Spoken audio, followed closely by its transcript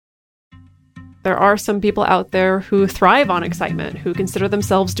There are some people out there who thrive on excitement, who consider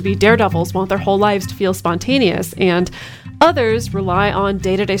themselves to be daredevils, want their whole lives to feel spontaneous, and others rely on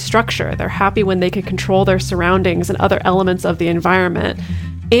day-to-day structure. They're happy when they can control their surroundings and other elements of the environment.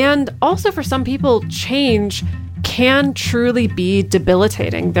 And also for some people, change can truly be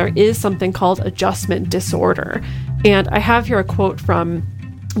debilitating. There is something called adjustment disorder. And I have here a quote from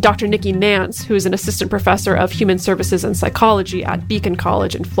Dr. Nikki Nance, who is an assistant professor of human services and psychology at Beacon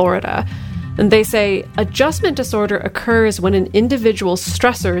College in Florida. And they say, adjustment disorder occurs when an individual's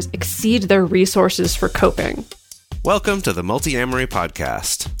stressors exceed their resources for coping. Welcome to the Multi-Amory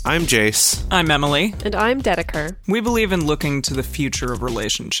Podcast. I'm Jace. I'm Emily. And I'm Dedeker. We believe in looking to the future of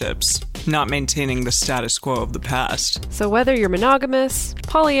relationships, not maintaining the status quo of the past. So whether you're monogamous,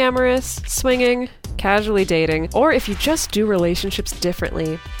 polyamorous, swinging, casually dating, or if you just do relationships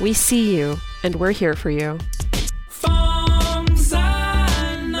differently, we see you, and we're here for you.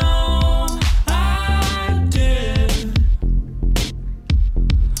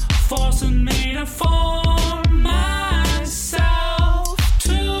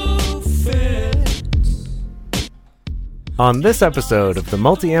 On this episode of the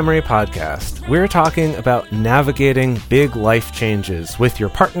Multi-Amory Podcast, we're talking about navigating big life changes with your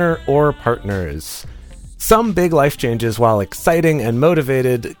partner or partners. Some big life changes, while exciting and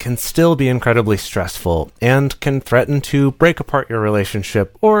motivated, can still be incredibly stressful and can threaten to break apart your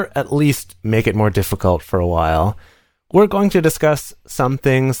relationship or at least make it more difficult for a while. We're going to discuss some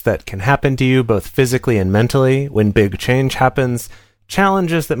things that can happen to you both physically and mentally when big change happens,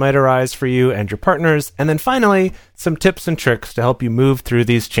 challenges that might arise for you and your partners, and then finally, some tips and tricks to help you move through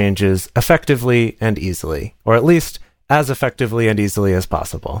these changes effectively and easily, or at least as effectively and easily as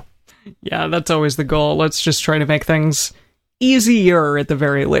possible. Yeah, that's always the goal. Let's just try to make things easier at the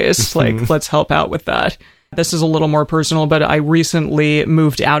very least. Let's help out with that. This is a little more personal, but I recently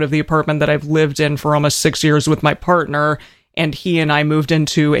moved out of the apartment that I've lived in for almost 6 years with my partner, and he and I moved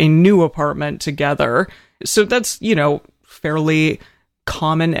into a new apartment together. So that's, fairly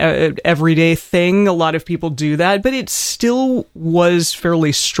common everyday thing. A lot of people do that, but it still was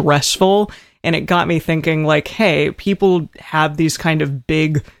fairly stressful, and it got me thinking hey, people have these kind of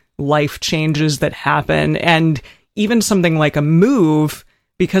big life changes that happen, and even something like a move,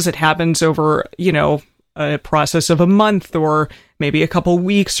 because it happens over a process of a month or maybe a couple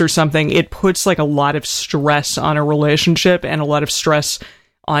weeks or something, it puts a lot of stress on a relationship and a lot of stress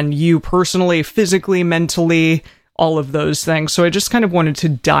on you personally, physically, mentally, all of those things. So I just kind of wanted to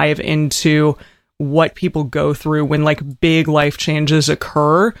dive into what people go through when big life changes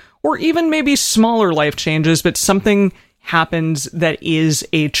occur, or even maybe smaller life changes, but something happens that is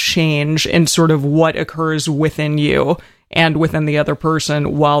a change, and sort of what occurs within you and within the other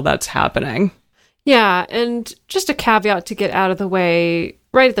person while that's happening. Yeah, and just a caveat to get out of the way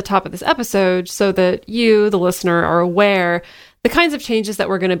right at the top of this episode so that you, the listener, are aware. The kinds of changes that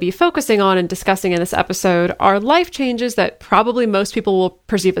we're going to be focusing on and discussing in this episode are life changes that probably most people will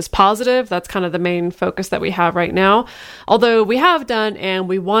perceive as positive. That's kind of the main focus that we have right now. Although we have done and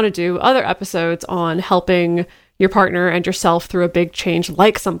we want to do other episodes on helping your partner and yourself through a big change,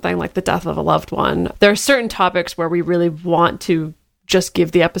 like something like the death of a loved one. There are certain topics where we really want to just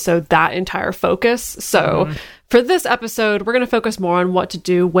give the episode that entire focus. So for this episode, we're going to focus more on what to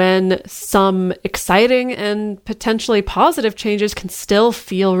do when some exciting and potentially positive changes can still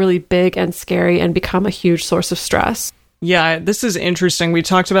feel really big and scary and become a huge source of stress. Yeah, this is interesting. We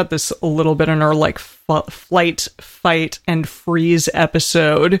talked about this a little bit in our flight, fight, and freeze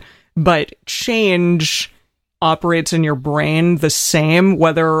episode, but change operates in your brain the same,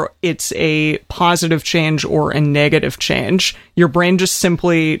 whether it's a positive change or a negative change. Your brain just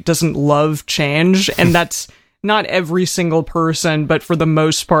simply doesn't love change, and that's not every single person, but for the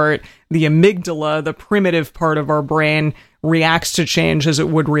most part, the amygdala, the primitive part of our brain, reacts to change as it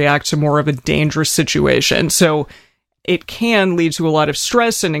would react to more of a dangerous situation. So it can lead to a lot of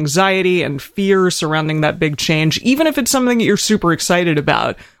stress and anxiety and fear surrounding that big change, even if it's something that you're super excited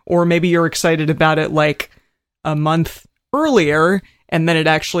about, or maybe you're excited about it a month earlier, and then it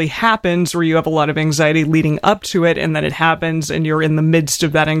actually happens, where you have a lot of anxiety leading up to it, and then it happens, and you're in the midst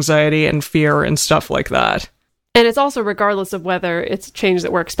of that anxiety and fear and stuff like that. And it's also regardless of whether it's a change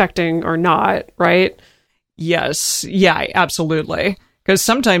that we're expecting or not, right? Yes. Yeah, absolutely. Because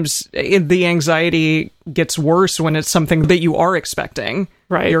sometimes the anxiety gets worse when it's something that you are expecting.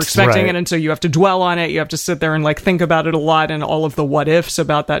 Right. You're expecting it, and so you have to dwell on it. You have to sit there and think about it a lot and all of the what ifs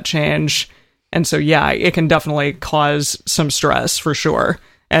about that change. And so, yeah, it can definitely cause some stress for sure.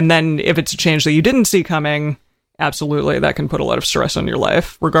 And then if it's a change that you didn't see coming, absolutely, that can put a lot of stress on your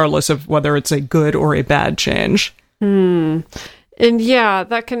life, regardless of whether it's a good or a bad change. And yeah,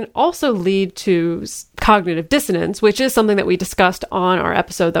 that can also lead to cognitive dissonance, which is something that we discussed on our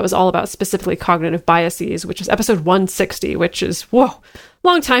episode that was all about specifically cognitive biases, which is episode 160, which is, whoa,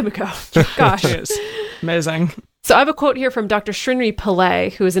 long time ago. Gosh. It is. Amazing. So I have a quote here from Dr. Srinri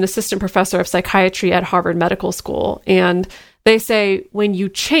Pillai, who is an assistant professor of psychiatry at Harvard Medical School. And they say, when you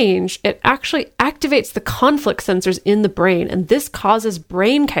change, it actually activates the conflict sensors in the brain, and this causes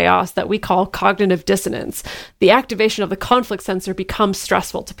brain chaos that we call cognitive dissonance. The activation of the conflict sensor becomes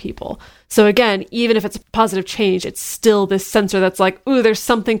stressful to people. So again, even if it's a positive change, it's still this sensor that's like, ooh, there's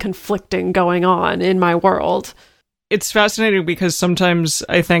something conflicting going on in my world. It's fascinating because sometimes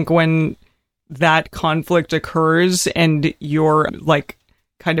I think when that conflict occurs and you're like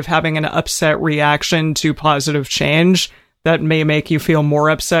kind of having an upset reaction to positive change, that may make you feel more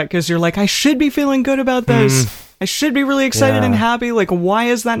upset because you're like, I should be feeling good about this. I should be really excited and happy. Like, why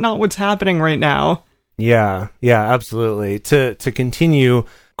is that not what's happening right now? Yeah, absolutely. To continue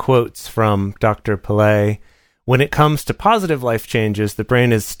quotes from Dr. Pillai, when it comes to positive life changes, the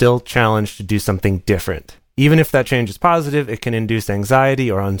brain is still challenged to do something different. Even if that change is positive, it can induce anxiety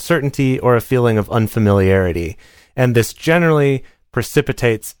or uncertainty or a feeling of unfamiliarity. And this generally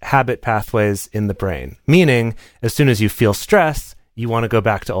precipitates habit pathways in the brain, meaning as soon as you feel stress, you want to go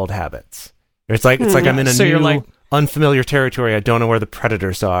back to old habits. It's like I'm in a new, unfamiliar territory. I don't know where the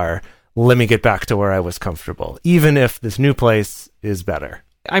predators are. Let me get back to where I was comfortable, even if this new place is better.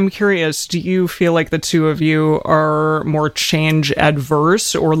 I'm curious, do you feel like the two of you are more change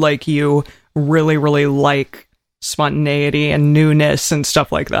adverse, or like you really, really like spontaneity and newness and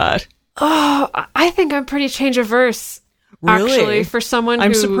stuff like that? Oh, I think I'm pretty change averse. Really? Actually, for someone who...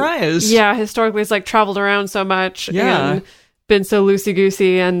 I'm surprised. Yeah, historically has like traveled around so much and been so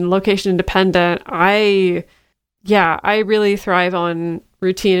loosey-goosey and location independent. I really thrive on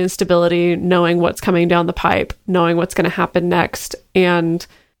routine and stability, knowing what's coming down the pipe, knowing what's going to happen next. And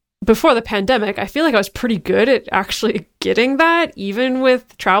before the pandemic, I feel like I was pretty good at actually getting that, even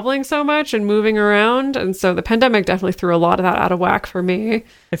with traveling so much and moving around. And so the pandemic definitely threw a lot of that out of whack for me.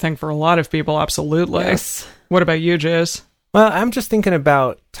 I think for a lot of people, absolutely. Yes. What about you, Jace? Well, I'm just thinking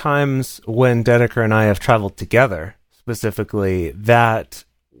about times when Dedeker and I have traveled together, specifically, that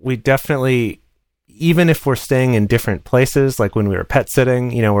we definitely, even if we're staying in different places, like when we were pet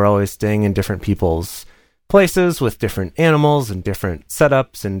sitting, we're always staying in different people's places with different animals and different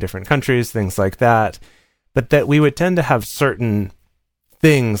setups in different countries, things like that. But that we would tend to have certain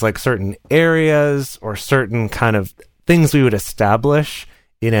things, like certain areas or certain kind of things we would establish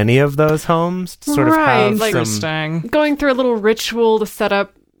in any of those homes to sort of have some... Going through a little ritual to set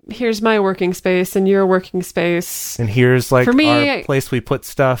up, here's my working space and your working space. And here's like for me, our place we put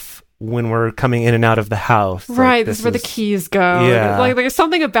stuff when we're coming in and out of the house. Right, like, this is where the keys go. Yeah. Like there's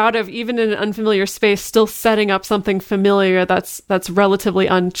something about it, even in an unfamiliar space, still setting up something familiar that's relatively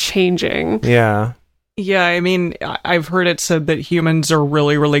unchanging. Yeah. Yeah, I mean, I've heard it said that humans are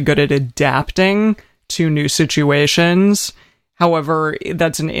really, really good at adapting to new situations. However,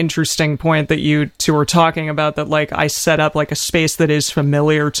 that's an interesting point that you two were talking about, that like I set up like a space that is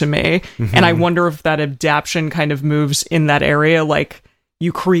familiar to me. And I wonder if that adaptation kind of moves in that area. Like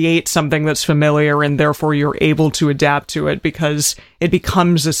you create something that's familiar and therefore you're able to adapt to it because it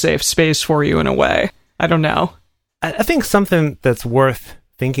becomes a safe space for you in a way. I don't know. I think something that's worth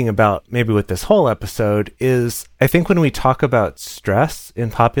thinking about maybe with this whole episode is, I think when we talk about stress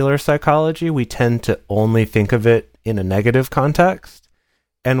in popular psychology, we tend to only think of it in a negative context.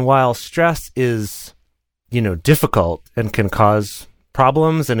 And while stress is, difficult and can cause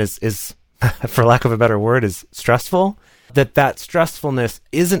problems and is for lack of a better word, is stressful, that stressfulness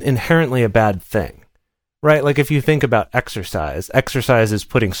isn't inherently a bad thing, right? Like if you think about exercise is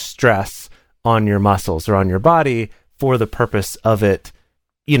putting stress on your muscles or on your body for the purpose of it,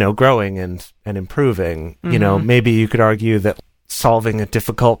 growing and improving. Maybe you could argue that solving a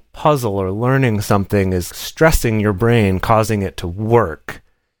difficult puzzle or learning something is stressing your brain, causing it to work.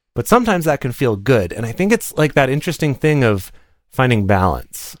 But sometimes that can feel good. And I think it's like that interesting thing of finding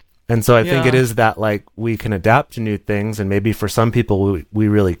balance. And so I think it is that like we can adapt to new things. And maybe for some people, we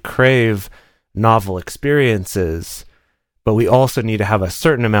really crave novel experiences, but we also need to have a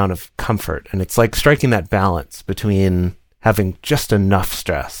certain amount of comfort. And it's like striking that balance between having just enough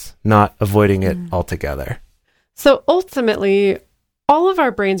stress, not avoiding it altogether. So ultimately, all of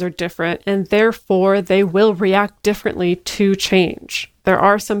our brains are different, and therefore they will react differently to change. There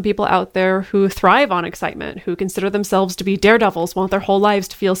are some people out there who thrive on excitement, who consider themselves to be daredevils, want their whole lives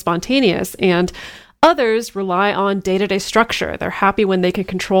to feel spontaneous, and others rely on day-to-day structure. They're happy when they can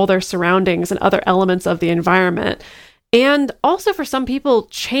control their surroundings and other elements of the environment. And also for some people,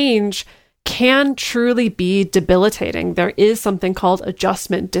 change can truly be debilitating. There is something called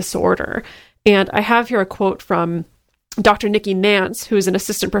adjustment disorder. And I have here a quote from Dr. Nikki Nance, who is an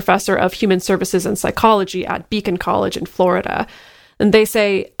assistant professor of human services and psychology at Beacon College in Florida. And they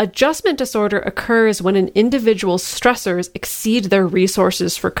say, adjustment disorder occurs when an individual's stressors exceed their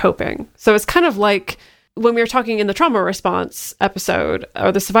resources for coping. So it's kind of like when we were talking in the trauma response episode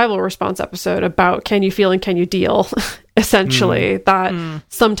or the survival response episode about can you feel and can you deal, essentially, that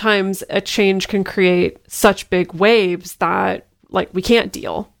sometimes a change can create such big waves that like we can't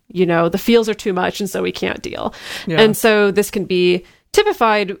deal. You know, the feels are too much and so we can't deal. Yeah. And so this can be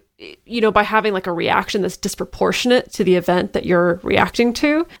typified, you know, by having like a reaction that's disproportionate to the event that you're reacting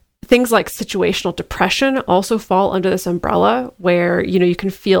to. Things like situational depression also fall under this umbrella where, you know, you can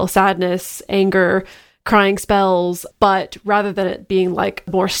feel sadness, anger, crying spells, but rather than it being like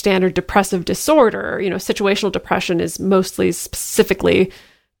more standard depressive disorder, you know, situational depression is mostly specifically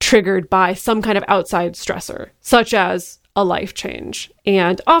triggered by some kind of outside stressor, such as a life change,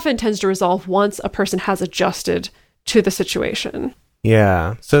 and often tends to resolve once a person has adjusted to the situation.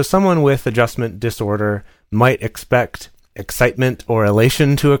 Yeah. So someone with adjustment disorder might expect excitement or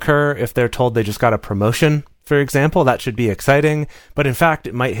elation to occur if they're told they just got a promotion, for example. That should be exciting, but in fact,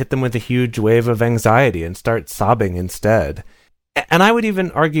 it might hit them with a huge wave of anxiety and start sobbing instead. And I would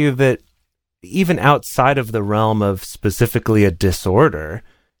even argue that even outside of the realm of specifically a disorder,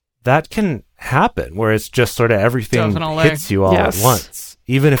 that can happen where it's just sort of everything hits you all at once.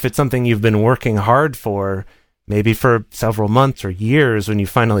 Even if it's something you've been working hard for, maybe for several months or years, when you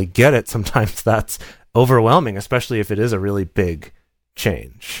finally get it, sometimes that's overwhelming, especially if it is a really big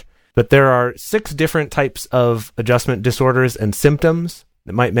change. But there are 6 different types of adjustment disorders and symptoms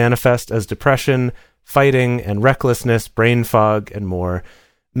that might manifest as depression, fighting, and recklessness, brain fog, and more.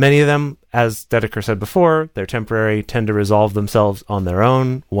 Many of them, as Dedeker said before, they're temporary, tend to resolve themselves on their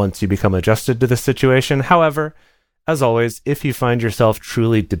own once you become adjusted to the situation. However, as always, if you find yourself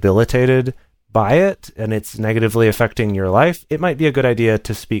truly debilitated by it and it's negatively affecting your life, it might be a good idea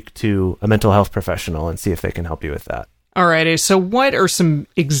to speak to a mental health professional and see if they can help you with that. Alrighty, so what are some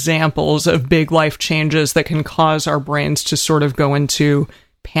examples of big life changes that can cause our brains to sort of go into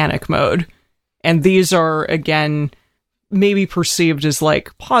panic mode? And these are, again, maybe perceived as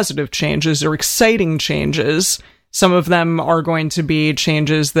like positive changes or exciting changes. Some of them are going to be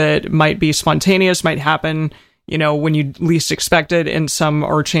changes that might be spontaneous, might happen, you know, when you least expect it, and some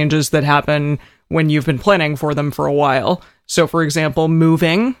are changes that happen when you've been planning for them for a while. So, for example,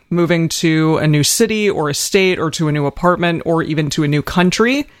 moving to a new city or a state or to a new apartment or even to a new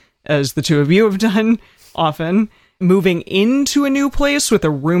country, as the two of you have done often. Moving into a new place with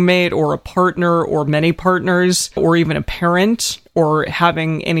a roommate or a partner or many partners or even a parent, or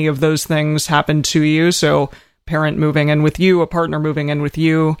having any of those things happen to you. So parent moving in with you, a partner moving in with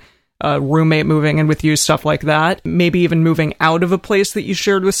you, a roommate moving in with you, stuff like that. Maybe even moving out of a place that you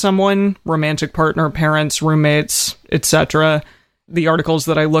shared with someone, romantic partner, parents, roommates, etc. The articles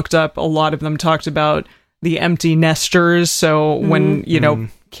that I looked up, a lot of them talked about the empty nesters. So when, you know,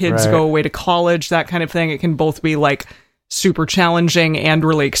 kids go away to college, that kind of thing, it can both be like super challenging and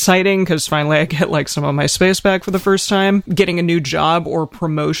really exciting because finally I get like some of my space back for the first time. Getting a new job or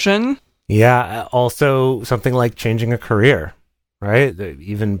promotion. Yeah, also something like changing a career, right?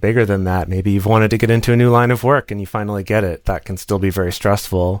 Even bigger than that. Maybe you've wanted to get into a new line of work and you finally get it. That can still be very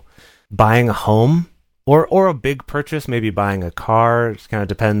stressful. Buying a home or a big purchase, maybe buying a car. It kind of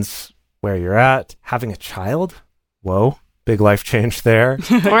depends where you're at. Having a child. Whoa. Big life change there.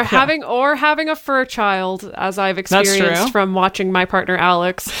 or having a fur child, as I've experienced from watching my partner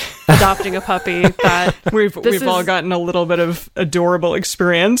Alex adopting a puppy. That we've all gotten a little bit of adorable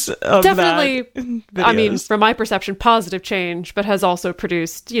experience of definitely that. I mean, from my perception, positive change, but has also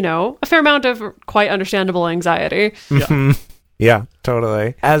produced, you know, a fair amount of quite understandable anxiety. Yeah. Yeah,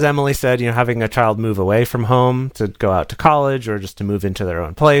 totally. As Emily said, you know, having a child move away from home to go out to college or just to move into their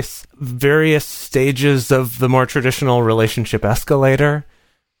own place. Various stages of the more traditional relationship escalator,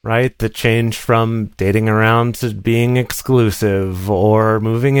 right? The change from dating around to being exclusive or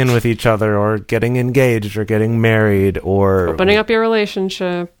moving in with each other or getting engaged or getting married or opening up your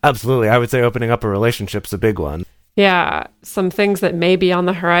relationship. Absolutely. I would say opening up a relationship's a big one. Yeah, some things that may be on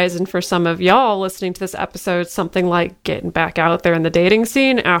the horizon for some of y'all listening to this episode, something like getting back out there in the dating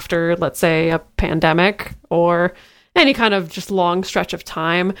scene after, let's say, a pandemic or any kind of just long stretch of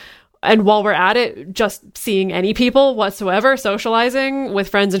time. And while we're at it, just seeing any people whatsoever, socializing with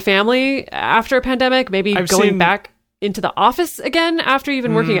friends and family after a pandemic, maybe going back into the office again after you've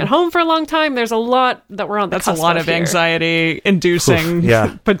been working at home for a long time. There's a lot that we're on the cusp of. That's a lot of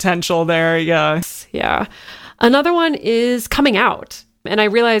anxiety-inducing potential there, yeah. Yeah. Another one is coming out. And I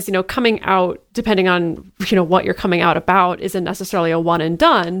realize, coming out, depending on, what you're coming out about, isn't necessarily a one and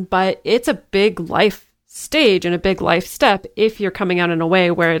done, but it's a big life stage and a big life step if you're coming out in a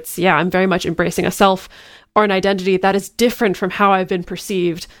way where it's, I'm very much embracing a self or an identity that is different from how I've been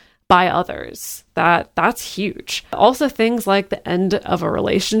perceived by others. That's huge. Also, things like the end of a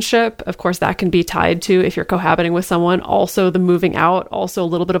relationship, of course, that can be tied to if you're cohabiting with someone. Also, the moving out, also a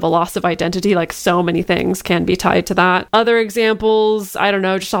little bit of a loss of identity. Like, so many things can be tied to that. Other examples, I don't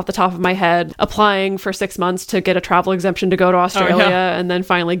know, just off the top of my head, applying for 6 months to get a travel exemption to go to Australia, and then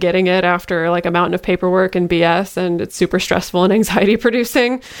finally getting it after like a mountain of paperwork and BS, and it's super stressful and anxiety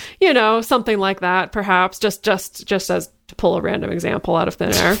producing. Something like that, perhaps, just as to pull a random example out of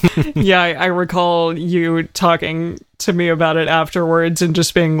thin air. Yeah, I recall you talking to me about it afterwards and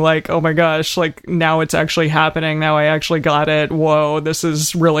just being like, oh my gosh, like now it's actually happening. Now I actually got it. Whoa, this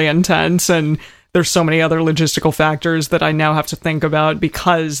is really intense. And there's so many other logistical factors that I now have to think about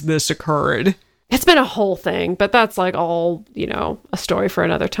because this occurred. It's been a whole thing, but that's like all, a story for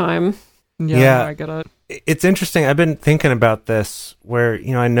another time. Yeah, I get it. It's interesting. I've been thinking about this where,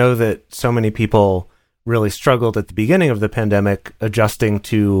 I know that so many people really struggled at the beginning of the pandemic adjusting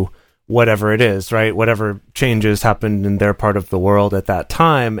to whatever it is, right? Whatever changes happened in their part of the world at that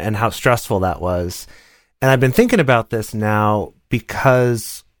time and how stressful that was. And I've been thinking about this now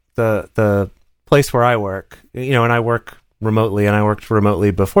because the place where I work, and I work remotely, and I worked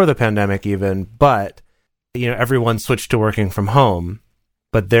remotely before the pandemic even, but, everyone switched to working from home,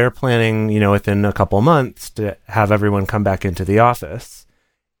 but they're planning, within a couple months to have everyone come back into the office.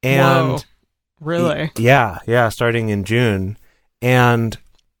 And whoa, really? Yeah, starting in June. And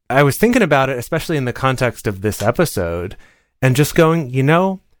I was thinking about it, especially in the context of this episode, and just going,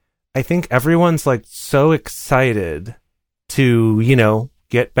 I think everyone's like so excited to,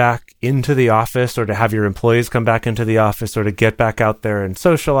 get back into the office, or to have your employees come back into the office, or to get back out there and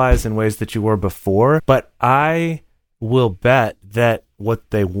socialize in ways that you were before. But I will bet that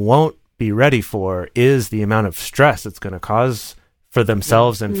what they won't be ready for is the amount of stress it's going to cause for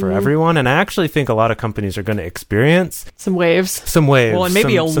themselves and for everyone. And I actually think a lot of companies are going to experience some waves. Well, and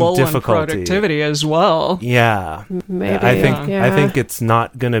maybe a lull in productivity as well. Yeah. Maybe. I think it's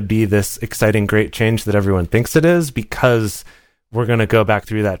not going to be this exciting, great change that everyone thinks it is, because we're going to go back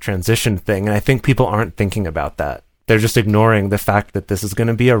through that transition thing. And I think people aren't thinking about that. They're just ignoring the fact that this is going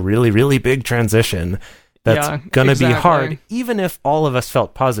to be a really, really big transition that's going to be hard, even if all of us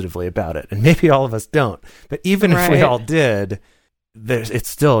felt positively about it. And maybe all of us don't. But even if we all did,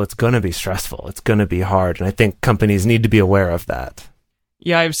 it's going to be stressful. It's going to be hard. And I think companies need to be aware of that.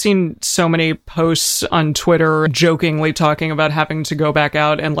 Yeah, I've seen so many posts on Twitter jokingly talking about having to go back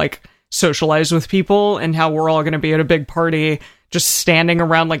out and like socialize with people, and how we're all going to be at a big party just standing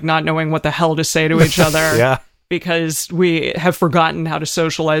around like not knowing what the hell to say to each other. Yeah. Because we have forgotten how to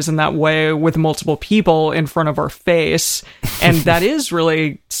socialize in that way with multiple people in front of our face. And that is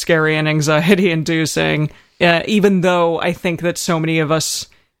really scary and anxiety inducing. Even though I think that so many of us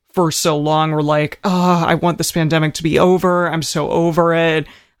for so long were like, oh, I want this pandemic to be over. I'm so over it.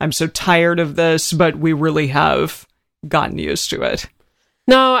 I'm so tired of this. But we really have gotten used to it.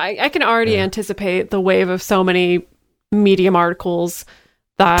 No, I can already anticipate the wave of so many Medium articles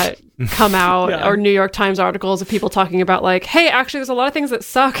that come out, or New York Times articles of people talking about like, hey, actually, there's a lot of things that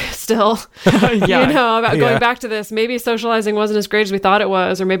suck still. About going back to this. Maybe socializing wasn't as great as we thought it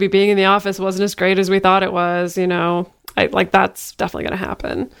was, or maybe being in the office wasn't as great as we thought it was. That's definitely going to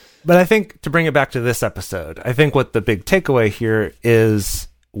happen. But I think, to bring it back to this episode, I think what the big takeaway here is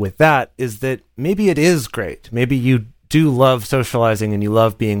with that is that maybe it is great. Maybe you do love socializing and you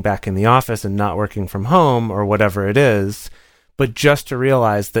love being back in the office and not working from home or whatever it is. But just to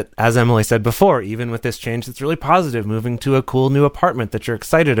realize that, as Emily said before, even with this change that's really positive, moving to a cool new apartment that you're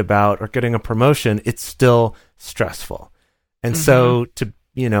excited about or getting a promotion, it's still stressful. And so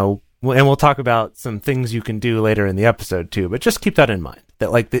and we'll talk about some things you can do later in the episode too, but just keep that in mind,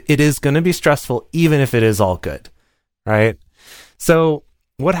 that it is going to be stressful even if it is all good, right? So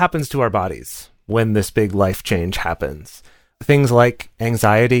what happens to our bodies when this big life change happens? Things like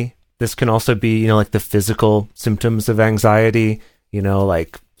anxiety. This can also be, like the physical symptoms of anxiety,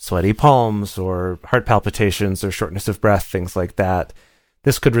 like sweaty palms or heart palpitations or shortness of breath, things like that.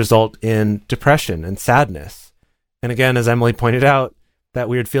 This could result in depression and sadness. And again, as Emily pointed out, that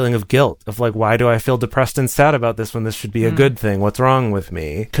weird feeling of guilt of like, why do I feel depressed and sad about this when this should be a good thing? What's wrong with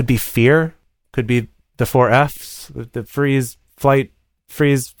me? Could be fear. Could be the 4 Fs, the freeze, flight,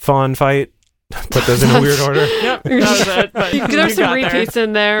 freeze, fawn, fight. Put those in a weird order. Yep, that was it. But there's some repeats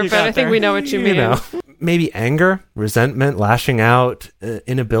in there, but I think we know what you mean. Maybe anger, resentment, lashing out,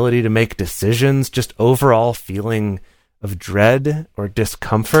 inability to make decisions, just overall feeling of dread or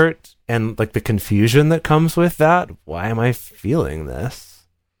discomfort and like the confusion that comes with that. Why am I feeling this?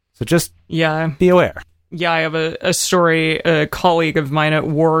 So just be aware. Yeah, I have a story. A colleague of mine at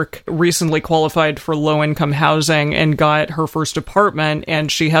work recently qualified for low-income housing and got her first apartment, and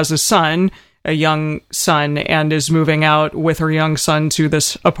she has a young son, and is moving out with her young son to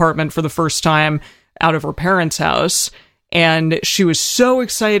this apartment for the first time out of her parents' house. And she was so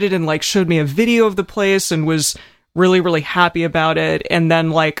excited and like showed me a video of the place and was really, really happy about it. And then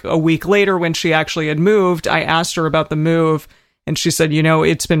like a week later, when she actually had moved, I asked her about the move, and she said,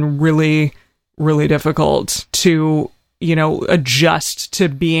 it's been really, really difficult to, adjust to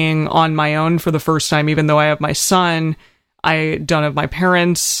being on my own for the first time. Even though I have my son, I don't have my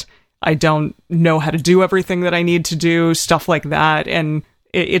parents. I don't know how to do everything that I need to do, stuff like that. And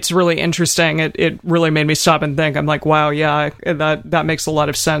it's really interesting. It really made me stop and think. I'm like, wow, yeah, that makes a lot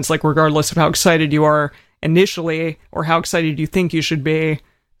of sense. Like, regardless of how excited you are initially or how excited you think you should be,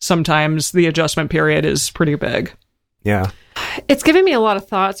 sometimes the adjustment period is pretty big. Yeah. It's given me a lot of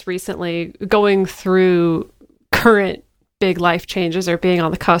thoughts recently going through current big life changes or being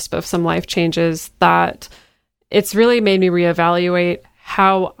on the cusp of some life changes, that it's really made me reevaluate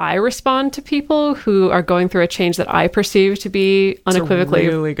how I respond to people who are going through a change that I perceive to be unequivocally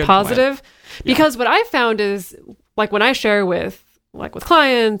really positive. Because what I found is, like, when I share with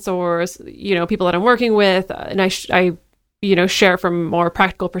clients or, people that I'm working with, and I share from a more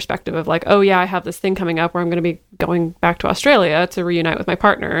practical perspective of like, oh yeah, I have this thing coming up where I'm going to be going back to Australia to reunite with my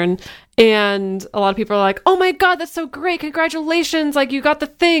partner. And a lot of people are like, oh my God, that's so great. Congratulations. Like, you got the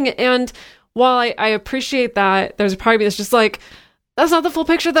thing. And while I appreciate that, there's a part of me that's just like, that's not the full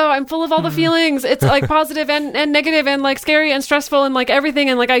picture though. I'm full of all the feelings. It's like positive and negative and like scary and stressful and like everything.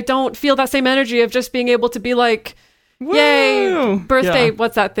 And like, I don't feel that same energy of just being able to be like, woo! Yay, birthday. Yeah.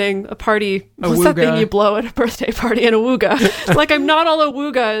 What's that thing? A party. What's that thing you blow at a birthday party? An awooga. Like, I'm not all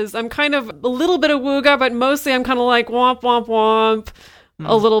awoogas. I'm kind of a little bit awooga, but mostly I'm kind of like womp, womp, womp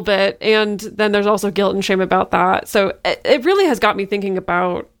a little bit. And then there's also guilt and shame about that. So it really has got me thinking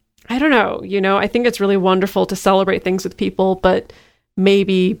about, I don't know, I think it's really wonderful to celebrate things with people, but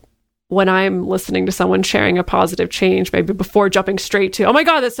maybe when I'm listening to someone sharing a positive change, maybe before jumping straight to, oh my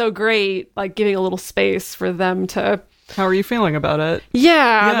God, that's so great, like giving a little space for them to... How are you feeling about it?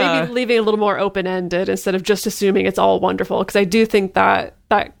 Yeah, maybe leaving a little more open-ended instead of just assuming it's all wonderful. Because I do think that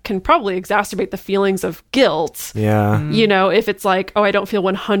can probably exacerbate the feelings of guilt. Yeah. If it's like, oh, I don't feel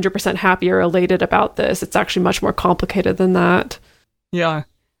 100% happy or elated about this. It's actually much more complicated than that. Yeah.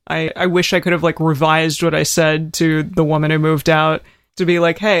 I wish I could have like revised what I said to the woman who moved out to be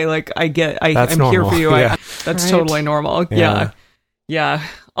like, hey, like I'm normal. Here for you. Yeah. That's totally normal. Yeah.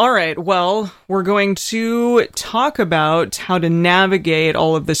 All right. Well, we're going to talk about how to navigate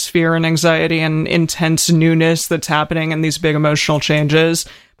all of this fear and anxiety and intense newness that's happening in these big emotional changes.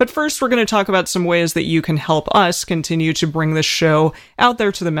 But first, we're going to talk about some ways that you can help us continue to bring this show out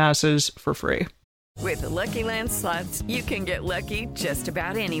there to the masses for free. With the Lucky Land Slots, you can get lucky just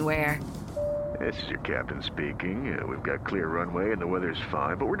about anywhere. This is your captain speaking. We've got clear runway and the weather's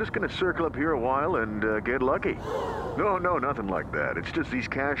fine, but we're just going to circle up here a while and get lucky. No, nothing like that. It's just these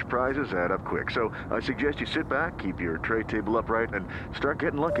cash prizes add up quick. So I suggest you sit back, keep your tray table upright, and start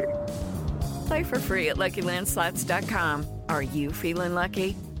getting lucky. Play for free at LuckyLandSlots.com. Are you feeling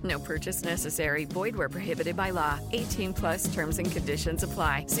lucky? No purchase necessary. Void where prohibited by law. 18+ terms and conditions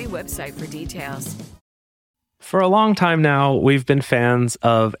apply. See website for details. For a long time now, we've been fans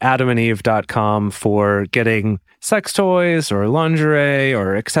of AdamandEve.com for getting sex toys or lingerie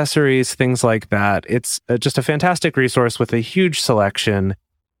or accessories, things like that. It's just a fantastic resource with a huge selection.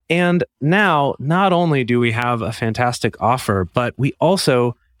 And now, not only do we have a fantastic offer, but we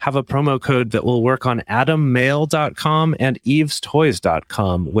also have a promo code that will work on AdamMail.com and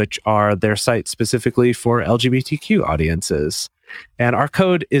EvesToys.com, which are their sites specifically for LGBTQ audiences. And our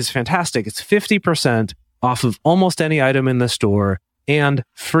code is fantastic. It's 50% off of almost any item in the store and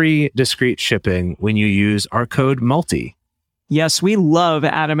free discreet shipping when you use our code MULTI. Yes, we love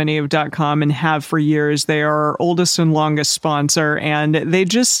AdamandEve.com and have for years. They are our oldest and longest sponsor, and they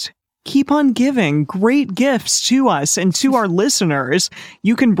just keep on giving great gifts to us and to our listeners.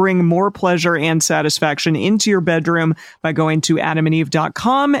 You can bring more pleasure and satisfaction into your bedroom by going to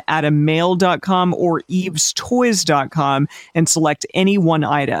AdamandEve.com, AdamMail.com, or EvesToys.com and select any one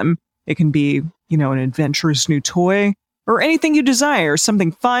item. It can be, an adventurous new toy or anything you desire,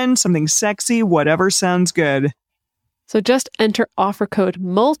 something fun, something sexy, whatever sounds good. So just enter offer code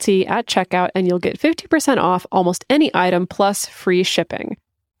MULTI at checkout and you'll get 50% off almost any item plus free shipping.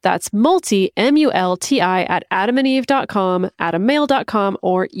 That's multi, M-U-L-T-I, at adamandeve.com, adammail.com,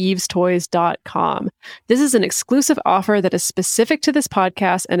 or evestoys.com. This is an exclusive offer that is specific to this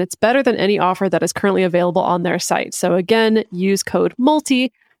podcast, and it's better than any offer that is currently available on their site. So again, use code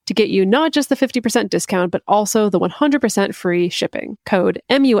MULTI to get you not just the 50% discount, but also the 100% free shipping. Code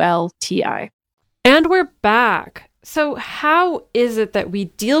MULTI. And we're back. So how is it that we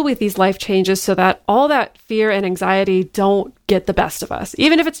deal with these life changes so that all that fear and anxiety don't get the best of us?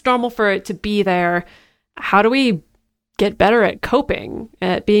 Even if it's normal for it to be there, how do we get better at coping,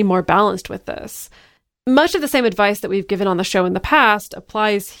 at being more balanced with this? Much of the same advice that we've given on the show in the past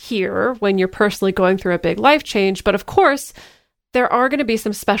applies here when you're personally going through a big life change. But of course, there are going to be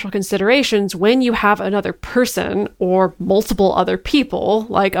some special considerations when you have another person or multiple other people,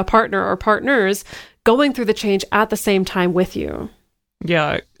 like a partner or partners, going through the change at the same time with you.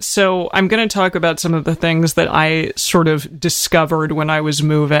 Yeah, so I'm going to talk about some of the things that I sort of discovered when I was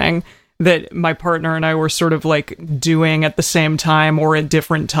moving that my partner and I were sort of like doing at the same time or at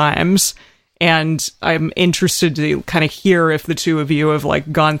different times. And I'm interested to kind of hear if the two of you have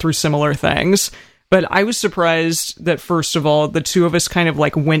like gone through similar things. But I was surprised that, first of all, the two of us kind of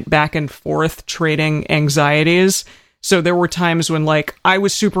like went back and forth trading anxieties. So there were times when like I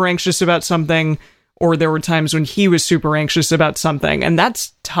was super anxious about something, or there were times when he was super anxious about something. And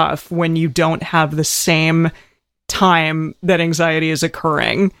that's tough when you don't have the same time that anxiety is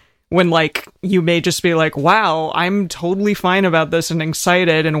occurring. When, like, you may just be like, wow, I'm totally fine about this and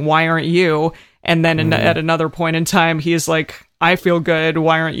excited, and why aren't you? And then at another point in time, he's like, I feel good,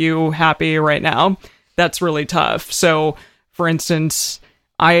 why aren't you happy right now? That's really tough. So, for instance,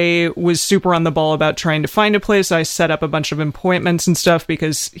 I was super on the ball about trying to find a place. I set up a bunch of appointments and stuff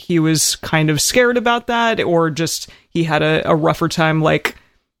because he was kind of scared about that, or just he had a rougher time, like,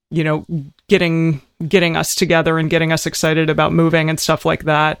 you know, getting us together and getting us excited about moving and stuff like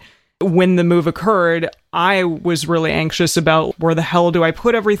that. When the move occurred, I was really anxious about where the hell do I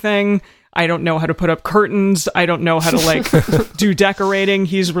put everything? I don't know how to put up curtains. I don't know how to like do decorating.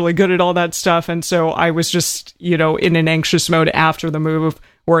 He's really good at all that stuff. And so I was just, you know, in an anxious mode after the move,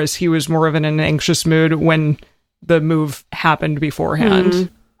 whereas he was more of in an anxious mood when the move happened beforehand. Mm.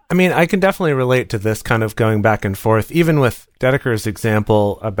 I mean, I can definitely relate to this kind of going back and forth, even with Dedeker's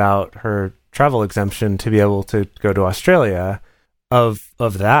example about her travel exemption to be able to go to Australia, of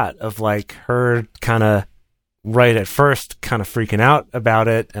that, of like her kind of right at first kind of freaking out about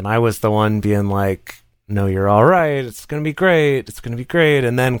it, and I was the one being like, no, you're all right, it's gonna be great,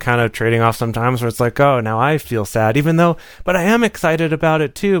 and then kind of trading off sometimes where it's like, oh, now I feel sad, even though, but I am excited about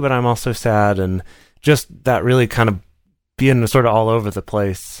it too, but I'm also sad, and just that really kind of being sort of all over the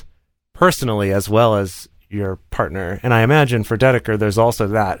place personally as well as your partner. And I imagine for Dedeker there's also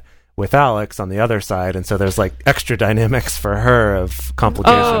that with Alex on the other side, and so there's like extra dynamics for her of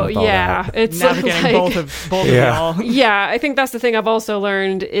complication. Oh with all yeah, that. it's navigating like, both of y'all. Yeah, I think that's the thing I've also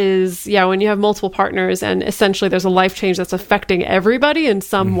learned is, yeah, when you have multiple partners and essentially there's a life change that's affecting everybody in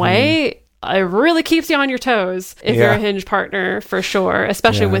some way, it really keeps you on your toes if you're a hinge partner, for sure,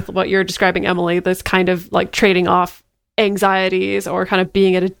 especially with what you're describing, Emily, this kind of like trading off anxieties or kind of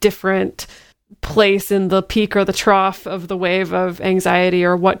being at a different place in the peak or the trough of the wave of anxiety,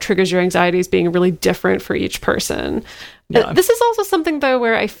 or what triggers your anxieties being really different for each person. Yeah. This is also something, though,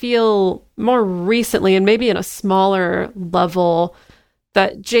 where I feel more recently, and maybe in a smaller level,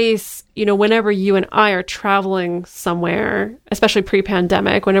 that Jace, you know, whenever you and I are traveling somewhere, especially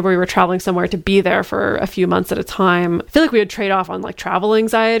pre-pandemic, whenever we were traveling somewhere to be there for a few months at a time, I feel like we would trade off on like travel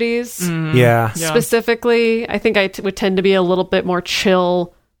anxieties. Yeah. Specifically, I think I would tend to be a little bit more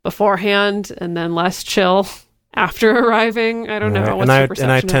chill beforehand and then less chill after arriving. I don't know. What's your perception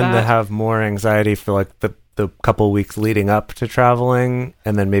I of tend to that? have more anxiety for like the couple weeks leading up to traveling,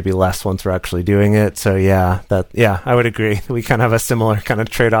 and then maybe less once we're actually doing it. So I would agree. We kind of have a similar kind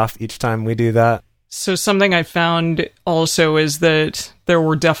of trade-off each time we do that. So something I found also is that there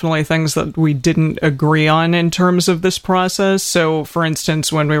were definitely things that we didn't agree on in terms of this process. So, for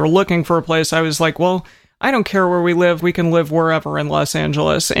instance, when we were looking for a place, I was like, well, I don't care where we live. We can live wherever in Los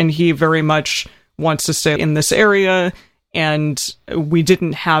Angeles. And he very much wants to stay in this area. And we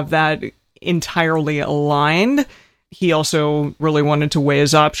didn't have that entirely aligned. He also really wanted to weigh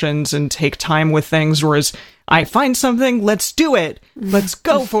his options and take time with things, whereas I find something, let's do it. Let's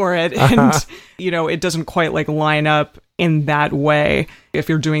go for it. And, you know, it doesn't quite like line up in that way. If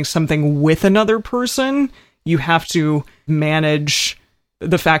you're doing something with another person, you have to manage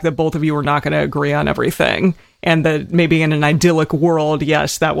the fact that both of you are not going to agree on everything, and that maybe in an idyllic world,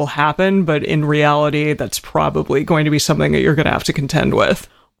 yes, that will happen, but in reality, that's probably going to be something that you're going to have to contend with.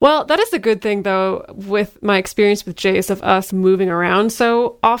 Well, that is the good thing, though, with my experience with Jace of us moving around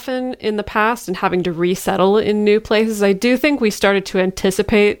so often in the past and having to resettle in new places. I do think we started to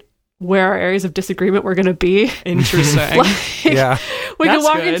anticipate where our areas of disagreement were going to be. Interesting. Yeah. We That's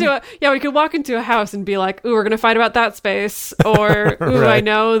could walk into a house and be like, ooh, we're going to fight about that space. Or, ooh, Right. I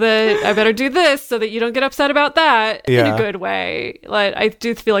know that I better do this so that you don't get upset about that in Yeah. a good way. Like, I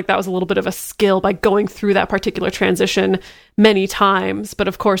do feel like that was a little bit of a skill by going through that particular transition many times. But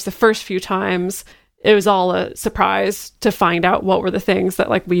of course, the first few times, it was all a surprise to find out what were the things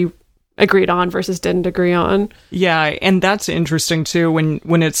that like we agreed on versus didn't agree on. Yeah, and that's interesting too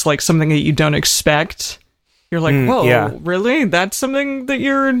when it's like something that you don't expect. You're like, whoa, yeah. really? That's something that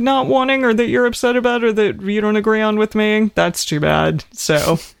you're not wanting or that you're upset about or that you don't agree on with me? That's too bad.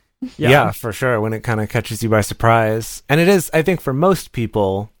 So, Yeah, for sure. When it kind of catches you by surprise. And it is, I think for most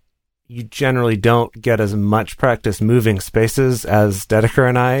people, you generally don't get as much practice moving spaces as Dedeker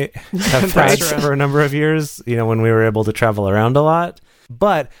and I have had That's true. for a number of years, when we were able to travel around a lot.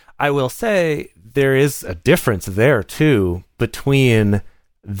 But I will say there is a difference there too between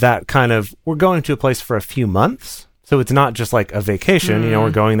that kind of, we're going to a place for a few months. So it's not just like a vacation, we're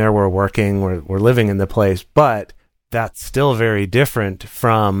going there, we're working, we're living in the place, but that's still very different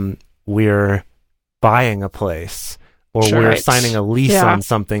from we're buying a place or Sure. we're Right. signing a lease Yeah. on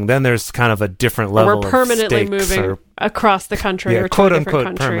something. Then there's kind of a different Or level we're permanently of stakes moving or, across the country or to quote a different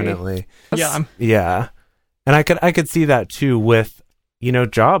unquote country. permanently. Yeah. Yeah. And I could see that too with,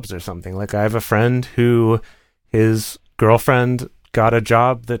 jobs or something. Like I have a friend who his girlfriend got a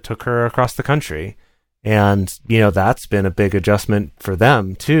job that took her across the country. And, that's been a big adjustment for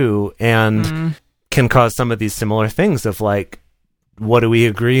them too. And can cause some of these similar things of like, what do we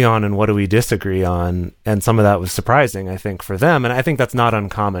agree on and what do we disagree on? And some of that was surprising, I think, for them. And I think that's not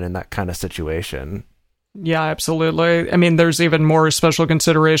uncommon in that kind of situation. Yeah, absolutely. I mean, there's even more special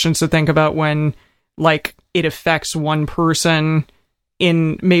considerations to think about when, like, it affects one person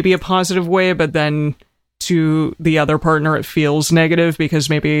in maybe a positive way, but then to the other partner it feels negative because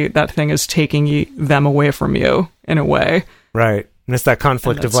maybe that thing is taking them away from you in a way. Right. And it's that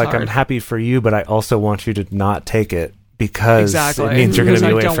conflict of that's like, hard. I'm happy for you, but I also want you to not take it because Exactly. it means you're going to be Because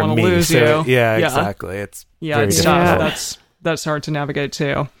I away don't from wanna me. lose So, you. yeah, Yeah. exactly. It's Yeah, very it's difficult. tough. That's hard to navigate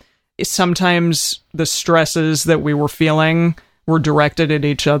too. Sometimes the stresses that we were feeling were directed at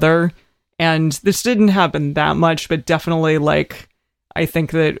each other, and this didn't happen that much, but definitely like I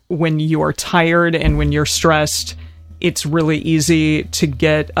think that when you are tired and when you're stressed, it's really easy to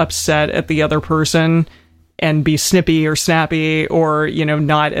get upset at the other person and be snippy or snappy or,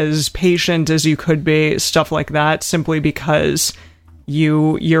 not as patient as you could be, stuff like that, simply because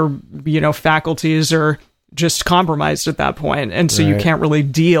your faculties are just compromised at that point. And so you Right. can't really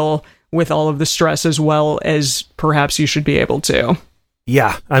deal with all of the stress as well as perhaps you should be able to.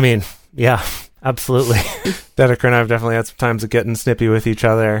 Yeah. I mean, yeah, absolutely. Dedeker and I have definitely had some times of getting snippy with each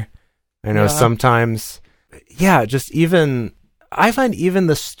other. I know Yeah. sometimes, just even, I find even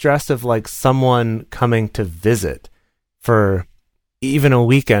the stress of like someone coming to visit for even a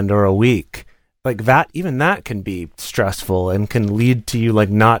weekend or a week, like that, even that can be stressful and can lead to you like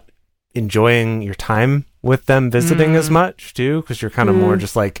not enjoying your time with them visiting as much too, because you're kind of more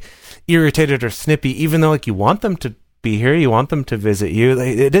just like irritated or snippy, even though like you want them to be here, you want them to visit you.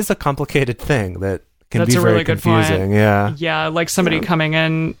 It is a complicated thing that can That's be a very really good point. confusing. Yeah. Yeah, like somebody coming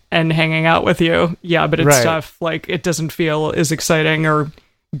in and hanging out with you. Yeah, but it's Right. tough. Like, it doesn't feel as exciting or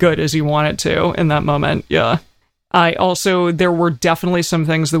good as you want it to in that moment. Yeah. There were definitely some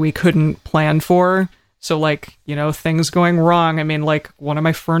things that we couldn't plan for. So, like, things going wrong. I mean, like, one of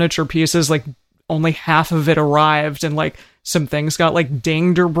my furniture pieces, like, only half of it arrived, and, like, some things got, like,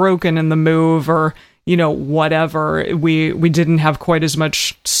 dinged or broken in the move, or, whatever. We didn't have quite as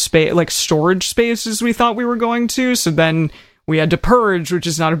much space, like, storage space as we thought we were going to. So then we had to purge, which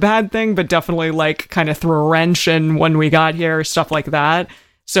is not a bad thing, but definitely, like, kind of threw a wrench in when we got here, stuff like that.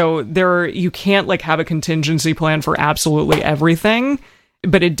 So you can't like have a contingency plan for absolutely everything,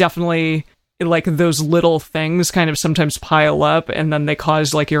 but it definitely, like, those little things kind of sometimes pile up and then they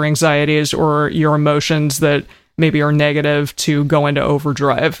cause like your anxieties or your emotions that maybe are negative to go into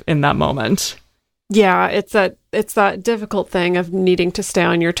overdrive in that moment. Yeah, it's that difficult thing of needing to stay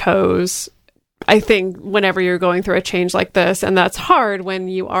on your toes. I think whenever you're going through a change like this, and that's hard when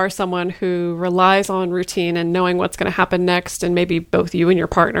you are someone who relies on routine and knowing what's going to happen next, and maybe both you and your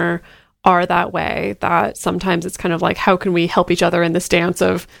partner are that way, that sometimes it's kind of like, how can we help each other in this dance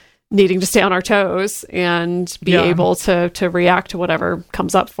of needing to stay on our toes and be able to react to whatever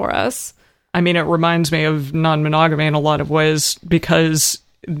comes up for us? I mean, it reminds me of non-monogamy in a lot of ways, because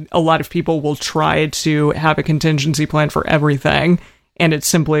a lot of people will try to have a contingency plan for everything. and it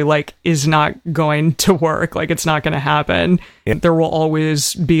simply like is not going to work. Like it's not going to happen. Yeah. There will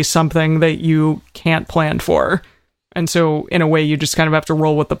always be something that you can't plan for. And so in a way you just kind of have to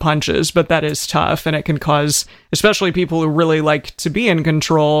roll with the punches, but that is tough, and it can cause, especially people who really like to be in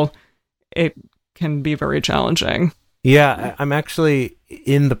control, it can be very challenging. Yeah, I'm actually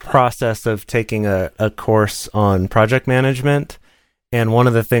in the process of taking a course on project management. And one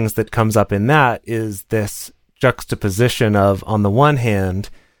of the things that comes up in that is this juxtaposition of, on the one hand,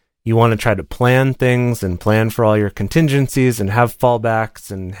 you want to try to plan things and plan for all your contingencies and have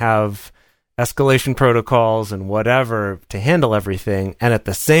fallbacks and have escalation protocols and whatever to handle everything. And at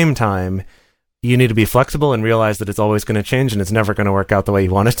the same time, you need to be flexible and realize that it's always going to change and it's never going to work out the way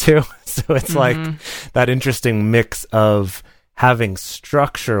you want it to. So it's like that interesting mix of having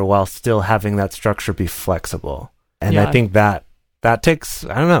structure while still having that structure be flexible. And I think that takes,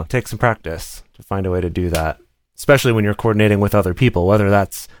 takes some practice to find a way to do that, especially when you're coordinating with other people, whether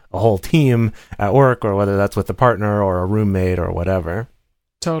that's a whole team at work or whether that's with a partner or a roommate or whatever.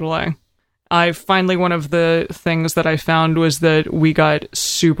 Totally. One of the things that I found was that we got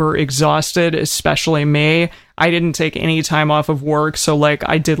super exhausted, especially me. I didn't take any time off of work, so like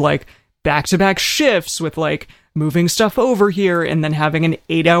I did like back-to-back shifts with like moving stuff over here and then having an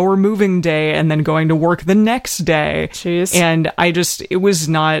 8-hour moving day and then going to work the next day. Jeez. And it was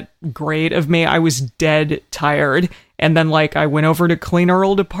not great of me. I was dead tired. And then like I went over to clean our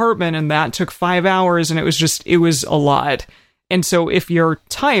old apartment and that took 5 hours, and it was a lot. And so if you're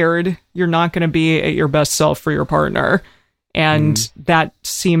tired, you're not going to be at your best self for your partner. And that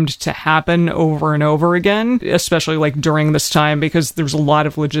seemed to happen over and over again, especially like during this time, because there's a lot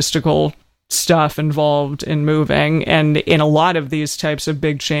of logistical stuff involved in moving. And in a lot of these types of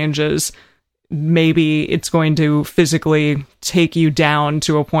big changes, maybe it's going to physically take you down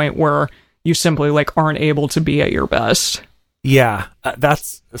to a point where you simply like aren't able to be at your best. Yeah,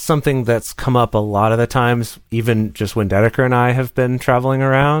 that's something that's come up a lot of the times, even just when Dedeker and I have been traveling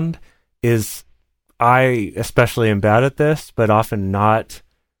around, is I especially am bad at this, but often not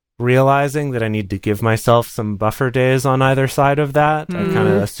realizing that I need to give myself some buffer days on either side of that. I kind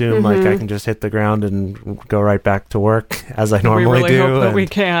of assume like I can just hit the ground and go right back to work as I normally do. We really do. hope that we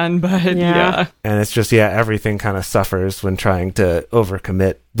can, but yeah. And it's just, everything kind of suffers when trying to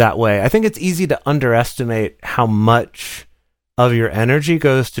overcommit that way. I think it's easy to underestimate how much of your energy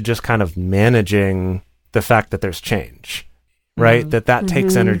goes to just kind of managing the fact that there's change, right? That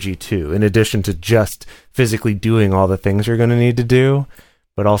takes energy too, in addition to just physically doing all the things you're going to need to do,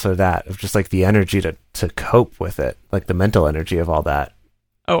 but also that of just like the energy to cope with it, like the mental energy of all that.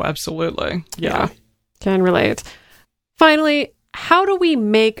 Oh, absolutely. Yeah. Can relate. Finally, how do we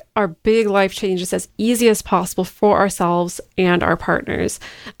make our big life changes as easy as possible for ourselves and our partners?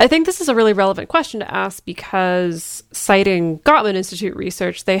 I think this is a really relevant question to ask because, citing Gottman Institute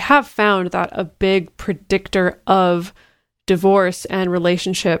research, they have found that a big predictor of divorce and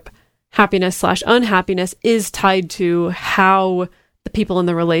relationship happiness/unhappiness is tied to how the people in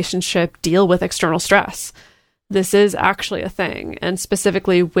the relationship deal with external stress. This is actually a thing, and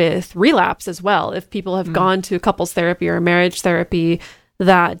specifically with relapse as well. If people have gone to couples therapy or marriage therapy,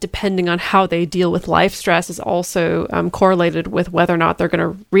 that depending on how they deal with life stress is also correlated with whether or not they're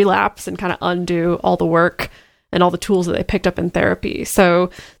going to relapse and kind of undo all the work and all the tools that they picked up in therapy. So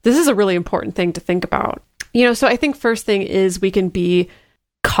this is a really important thing to think about. So I think first thing is we can be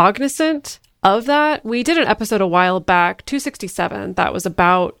cognizant of that. We did an episode a while back, 267, that was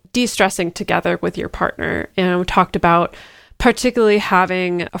about de-stressing together with your partner. And we talked about particularly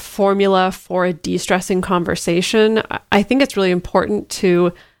having a formula for a de-stressing conversation. I think it's really important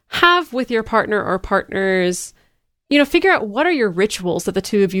to have with your partner or partners, figure out what are your rituals that the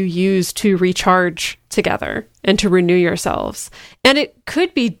two of you use to recharge together and to renew yourselves. And it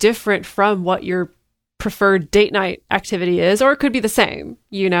could be different from what your preferred date night activity is, or it could be the same,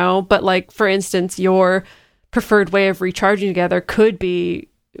 but like, for instance, your preferred way of recharging together could be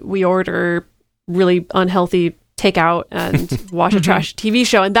we order really unhealthy takeout and watch a trash TV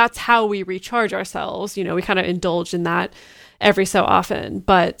show, and that's how we recharge ourselves. We kind of indulge in that every so often.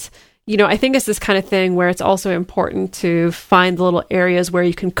 But, I think it's this kind of thing where it's also important to find the little areas where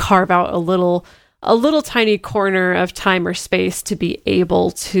you can carve out a little tiny corner of time or space to be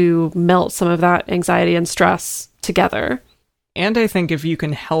able to melt some of that anxiety and stress together. And I think if you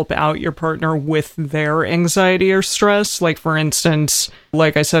can help out your partner with their anxiety or stress, like for instance,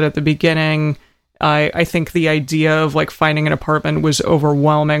 like I said at the beginning, I think the idea of like finding an apartment was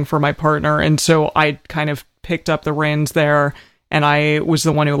overwhelming for my partner. And so I kind of picked up the reins there, and I was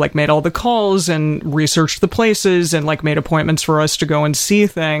the one who like made all the calls and researched the places and like made appointments for us to go and see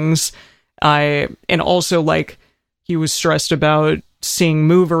things. And also like he was stressed about seeing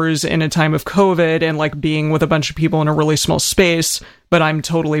movers in a time of COVID and like being with a bunch of people in a really small space, but I'm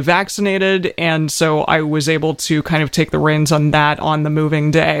totally vaccinated. And so I was able to kind of take the reins on that on the moving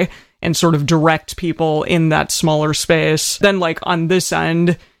day and sort of direct people in that smaller space. Then like on this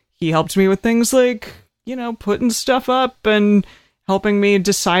end, he helped me with things like, you know, putting stuff up and helping me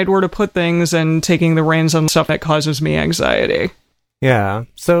decide where to put things and taking the reins on stuff that causes me anxiety. Yeah.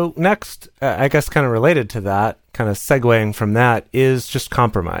 So next, I guess kind of related to that, kind of segueing from that, is just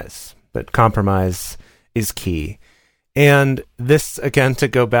compromise. But compromise is key. And this, again, to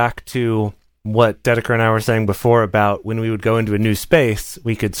go back to what Dedeker and I were saying before about when we would go into a new space,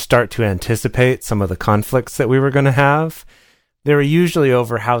 we could start to anticipate some of the conflicts that we were going to have. They were usually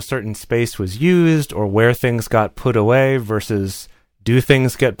over how certain space was used or where things got put away versus do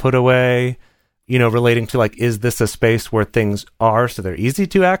things get put away. You know, relating to like, is this a space where things are so they're easy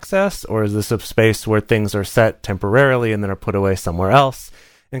to access, or is this a space where things are set temporarily and then are put away somewhere else?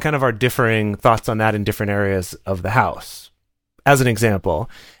 And kind of our differing thoughts on that in different areas of the house, as an example.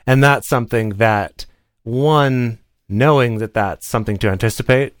 And that's something that, one, knowing that that's something to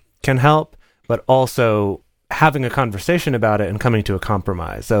anticipate can help, but also having a conversation about it and coming to a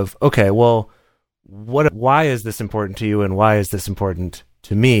compromise of, okay, well, why is this important to you and why is this important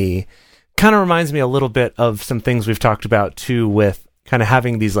to me? Kind of reminds me a little bit of some things we've talked about too, with kind of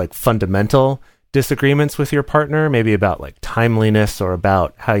having these like fundamental disagreements with your partner, maybe about like timeliness or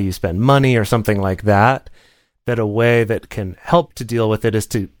about how you spend money or something like that, that a way that can help to deal with it is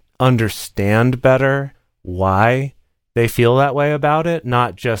to understand better why they feel that way about it,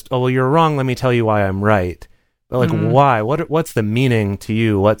 not just, oh, well, you're wrong, let me tell you why I'm right. But like, why? What's the meaning to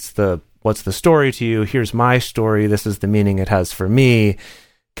you? What's the story to you? Here's my story. This is the meaning it has for me.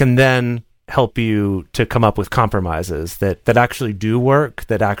 Can then help you to come up with compromises that actually do work,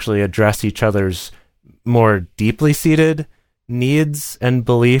 that actually address each other's more deeply seated needs and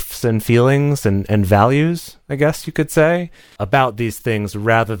beliefs and feelings and values, I guess you could say, about these things,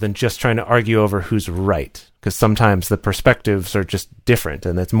 rather than just trying to argue over who's right. Because sometimes the perspectives are just different,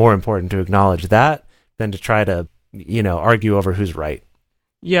 and it's more important to acknowledge that than to try to, you know, argue over who's right.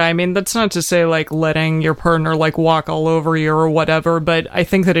 Yeah, I mean, that's not to say, like, letting your partner, like, walk all over you or whatever, but I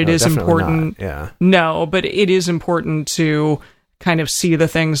think that it is important. Not. Yeah. No, but it is important to kind of see the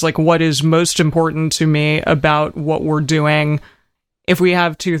things, like, what is most important to me about what we're doing. If we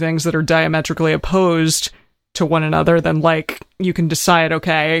have two things that are diametrically opposed to one another, then, like, you can decide,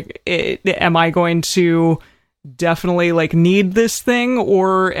 okay, am I going to definitely, like, need this thing,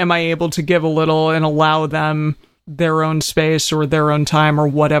 or am I able to give a little and allow them their own space or their own time or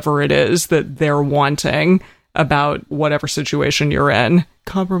whatever it is that they're wanting about whatever situation you're in?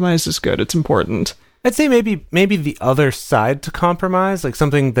 Compromise is good. It's important. I'd say maybe the other side to compromise, like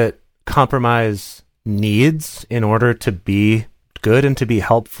something that compromise needs in order to be good and to be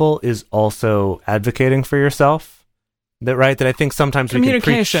helpful, is also advocating for yourself. That I think sometimes we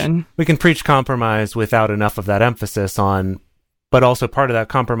can preach compromise without enough of that emphasis on, but also part of that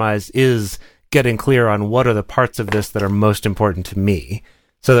compromise is getting clear on what are the parts of this that are most important to me,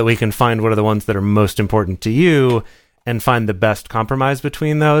 so that we can find what are the ones that are most important to you and find the best compromise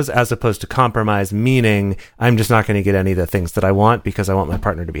between those, as opposed to compromise meaning I'm just not going to get any of the things that I want because I want my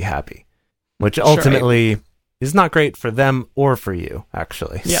partner to be happy, which ultimately is not great for them or for you,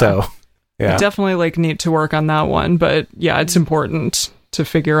 actually. Yeah. So, yeah. Definitely, like, need to work on that one, but yeah, it's important to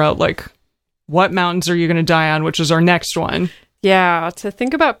figure out, like, what mountains are you going to die on, which is our next one. Yeah, to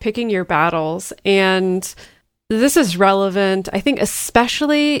think about picking your battles. And this is relevant, I think,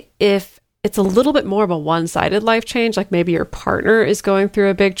 especially if it's a little bit more of a one-sided life change, like maybe your partner is going through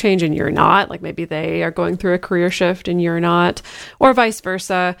a big change and you're not, like maybe they are going through a career shift and you're not, or vice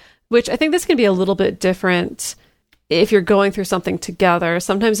versa, which I think this can be a little bit different if you're going through something together.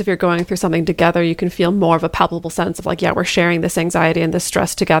 Sometimes if you're going through something together, you can feel more of a palpable sense of like, yeah, we're sharing this anxiety and this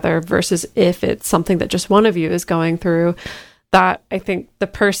stress together, versus if it's something that just one of you is going through. That I think the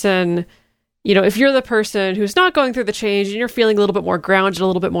person, you know, if you're the person who's not going through the change and you're feeling a little bit more grounded, a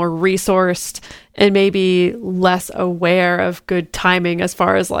little bit more resourced, and maybe less aware of good timing as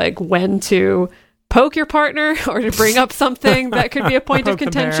far as like when to poke your partner or to bring up something that could be a point of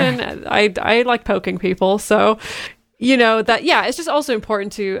contention. I like poking people. So, you know, that, yeah, it's just also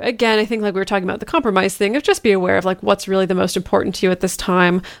important to, again, I think like we were talking about the compromise thing, of just be aware of like what's really the most important to you at this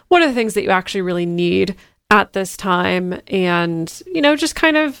time. What are the things that you actually really need at this time, and, you know, just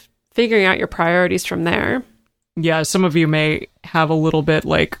kind of figuring out your priorities from there. Yeah, some of you may have a little bit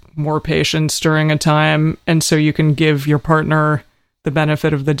like more patience during a time, and so you can give your partner the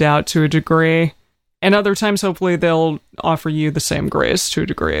benefit of the doubt to a degree. And other times, hopefully, they'll offer you the same grace to a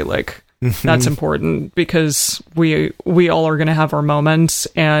degree. Like, That's important because we all are going to have our moments.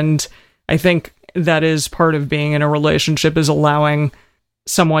 And I think that is part of being in a relationship, is allowing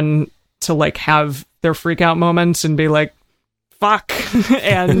someone to like have their freak out moments and be like, fuck.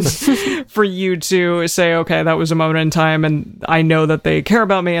 And for you to say, okay, that was a moment in time and I know that they care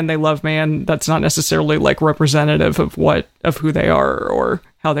about me and they love me, and that's not necessarily like representative of who they are or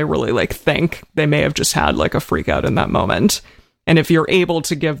how they really like think. They may have just had like a freak out in that moment. And if you're able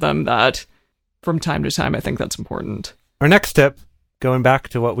to give them that from time to time, I think that's important. Our next tip, going back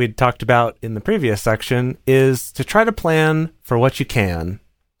to what we'd talked about in the previous section, is to try to plan for what you can.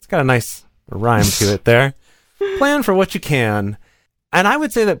 It's got a nice rhyme to it there. Plan for what you can. And I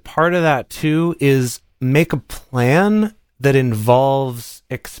would say that part of that too is make a plan that involves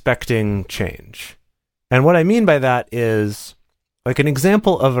expecting change. And what I mean by that is, like, an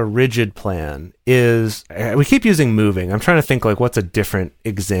example of a rigid plan is, we keep using moving. I'm trying to think like what's a different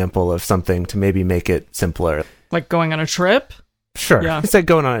example of something to maybe make it simpler. Like going on a trip? Sure. Yeah. It's like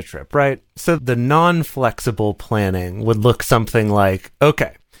going on a trip, right? So the non-flexible planning would look something like,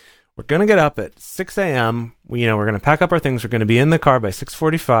 okay, we're going to get up at 6 a.m. We're going to pack up our things. We're going to be in the car by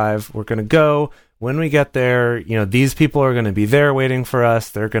 6:45. We're going to go. When we get there, these people are going to be there waiting for us.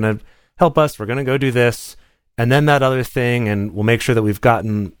 They're going to help us. We're going to go do this. And then that other thing, and we'll make sure that we've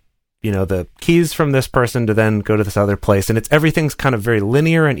gotten, the keys from this person to then go to this other place. And everything's kind of very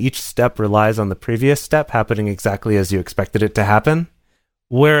linear, and each step relies on the previous step happening exactly as you expected it to happen.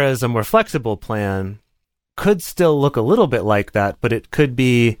 Whereas a more flexible plan could still look a little bit like that, but it could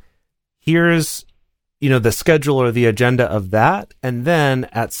be, here's, the schedule or the agenda of that. And then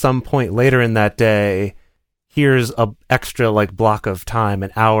at some point later in that day, here's a extra like block of time,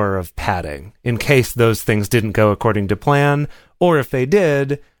 an hour of padding in case those things didn't go according to plan. Or if they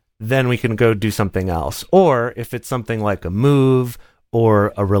did, then we can go do something else. Or if it's something like a move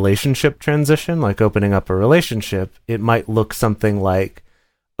or a relationship transition, like opening up a relationship, it might look something like,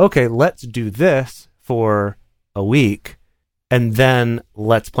 okay, let's do this for a week and then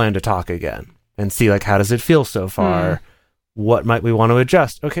let's plan to talk again and see like, how does it feel so far? What might we want to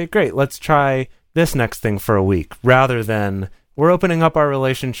adjust? Okay, great. Let's try this next thing for a week, rather than we're opening up our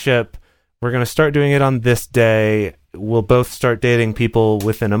relationship. We're going to start doing it on this day. We'll both start dating people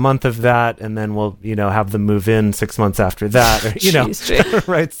within a month of that. And then we'll, have them move in 6 months after that,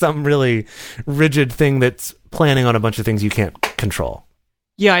 or, right. Some really rigid thing that's planning on a bunch of things you can't control.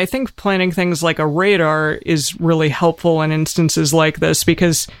 Yeah, I think planning things like a radar is really helpful in instances like this,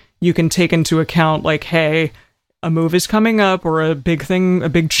 because you can take into account like, hey, a move is coming up or a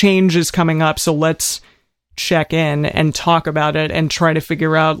big change is coming up. So let's check in and talk about it and try to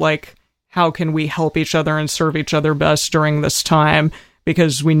figure out like, how can we help each other and serve each other best during this time?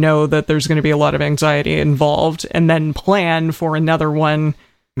 Because we know that there's going to be a lot of anxiety involved, and then plan for another one,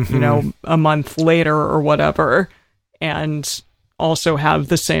 a month later or whatever, and also have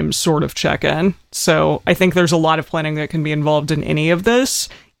the same sort of check-in. So I think there's a lot of planning that can be involved in any of this,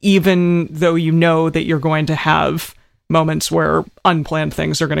 even though that you're going to have moments where unplanned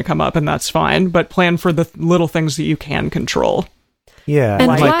things are going to come up, and that's fine, but plan for the little things that you can control. Yeah.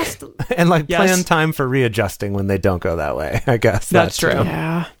 And plan time for readjusting when they don't go that way, I guess. That's true.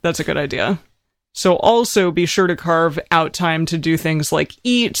 Yeah. That's a good idea. So also be sure to carve out time to do things like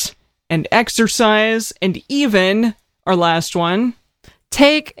eat and exercise, and even our last one,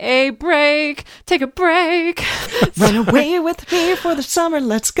 Take a break. Run away with me for the summer.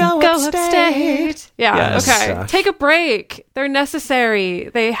 Let's go upstate. Yeah, yes. okay. Take a break. They're necessary.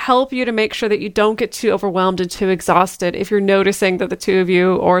 They help you to make sure that you don't get too overwhelmed and too exhausted. If you're noticing that the two of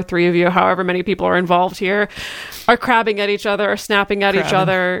you or three of you, however many people are involved here, are crabbing at each other or snapping at each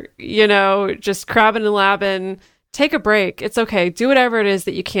other, just crabbing and labbing, take a break. It's okay. Do whatever it is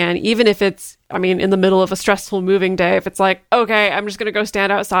that you can, even if it's, in the middle of a stressful moving day. If it's like, okay, I'm just going to go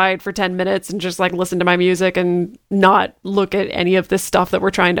stand outside for 10 minutes and just like listen to my music and not look at any of this stuff that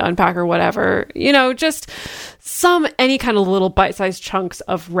we're trying to unpack or whatever, just any kind of little bite-sized chunks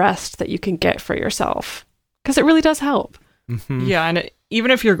of rest that you can get for yourself, because it really does help. Mm-hmm. Yeah. And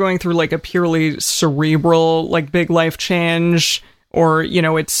even if you're going through like a purely cerebral, like big life change, or,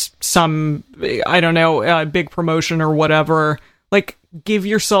 it's some, big promotion or whatever, like, give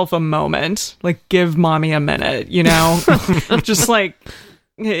yourself a moment, like, give mommy a minute, just like,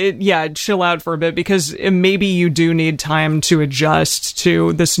 chill out for a bit, because maybe you do need time to adjust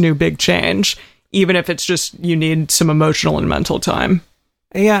to this new big change, even if it's just you need some emotional and mental time.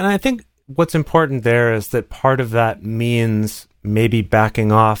 Yeah, and I think what's important there is that part of that means maybe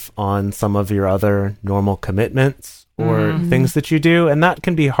backing off on some of your other normal commitments or things that you do. And that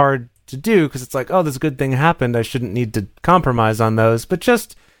can be hard to do because it's like, oh, this good thing happened. I shouldn't need to compromise on those. But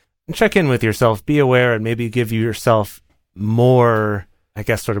just check in with yourself, be aware, and maybe give yourself more, I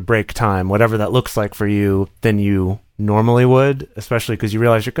guess, sort of break time, whatever that looks like for you, than you normally would, especially because you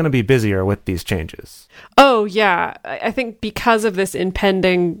realize you're going to be busier with these changes. Oh, yeah. I think because of this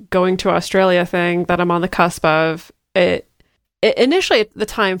impending going to Australia thing that I'm on the cusp of, it initially at the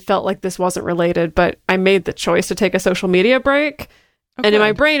time felt like this wasn't related, but I made the choice to take a social media break. Okay. And in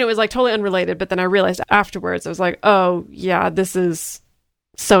my brain, it was like totally unrelated. But then I realized afterwards, I was like, oh, yeah, this is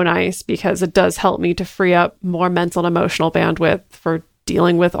so nice because it does help me to free up more mental and emotional bandwidth for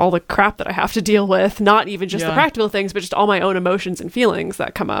dealing with all the crap that I have to deal with, not even just the practical things, but just all my own emotions and feelings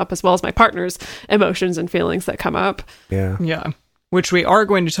that come up, as well as my partner's emotions and feelings that come up. Yeah. Which we are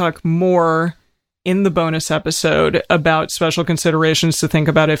going to talk more in the bonus episode about special considerations to think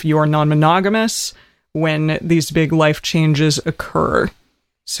about if you're non-monogamous when these big life changes occur.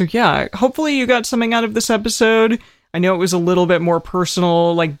 So yeah, hopefully you got something out of this episode. I know it was a little bit more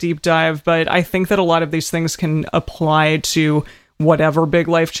personal, like deep dive, but I think that a lot of these things can apply to whatever big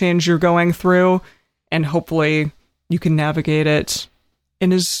life change you're going through, and hopefully you can navigate it in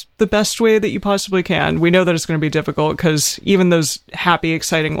the best way that you possibly can. We know that it's going to be difficult because even those happy,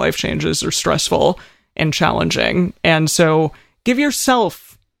 exciting life changes are stressful and challenging. And so give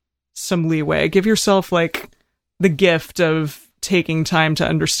yourself some leeway. Give yourself like the gift of taking time to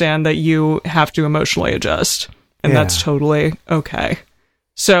understand that you have to emotionally adjust. And that's totally okay.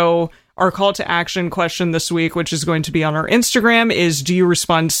 So our call to action question this week, which is going to be on our Instagram, is do you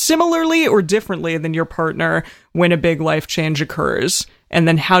respond similarly or differently than your partner when a big life change occurs? And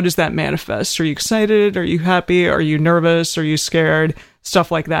then how does that manifest? Are you excited? Are you happy? Are you nervous? Are you scared?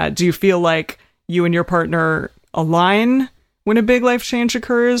 Stuff like that. Do you feel like you and your partner align when a big life change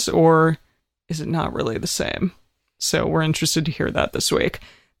occurs, or is it not really the same? So we're interested to hear that this week.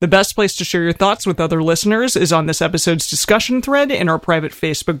 The best place to share your thoughts with other listeners is on this episode's discussion thread in our private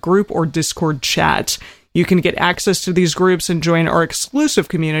Facebook group or Discord chat. You can get access to these groups and join our exclusive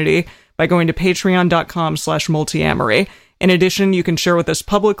community by going to patreon.com/multiamory. In addition, you can share with us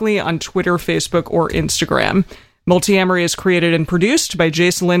publicly on Twitter, Facebook, or Instagram. Multiamory is created and produced by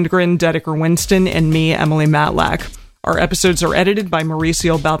Jace Lindgren, Dedeker Winston, and me, Emily Matlack. Our episodes are edited by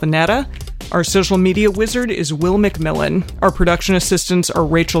Mauricio Balvanera. Our social media wizard is Will McMillan. Our production assistants are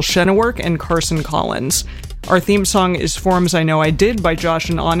Rachel Shennework and Carson Collins. Our theme song is Forms I Know I Did by Josh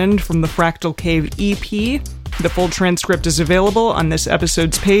and Anand from the Fractal Cave EP. The full transcript is available on this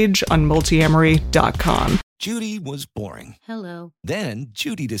episode's page on multiamory.com. Judy was boring. Hello. Then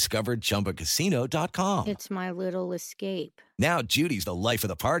Judy discovered ChumbaCasino.com. It's my little escape. Now Judy's the life of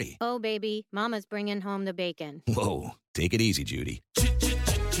the party. Oh, baby, mama's bringing home the bacon. Whoa, take it easy, Judy.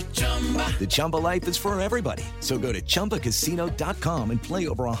 The Chumba life is for everybody. So go to ChumbaCasino.com and play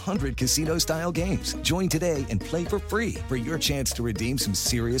over 100 casino-style games. Join today and play for free for your chance to redeem some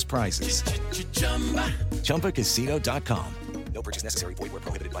serious prizes. ChumbaCasino.com. No purchase necessary. Void where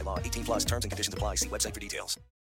prohibited by law. 18+ terms and conditions apply. See website for details.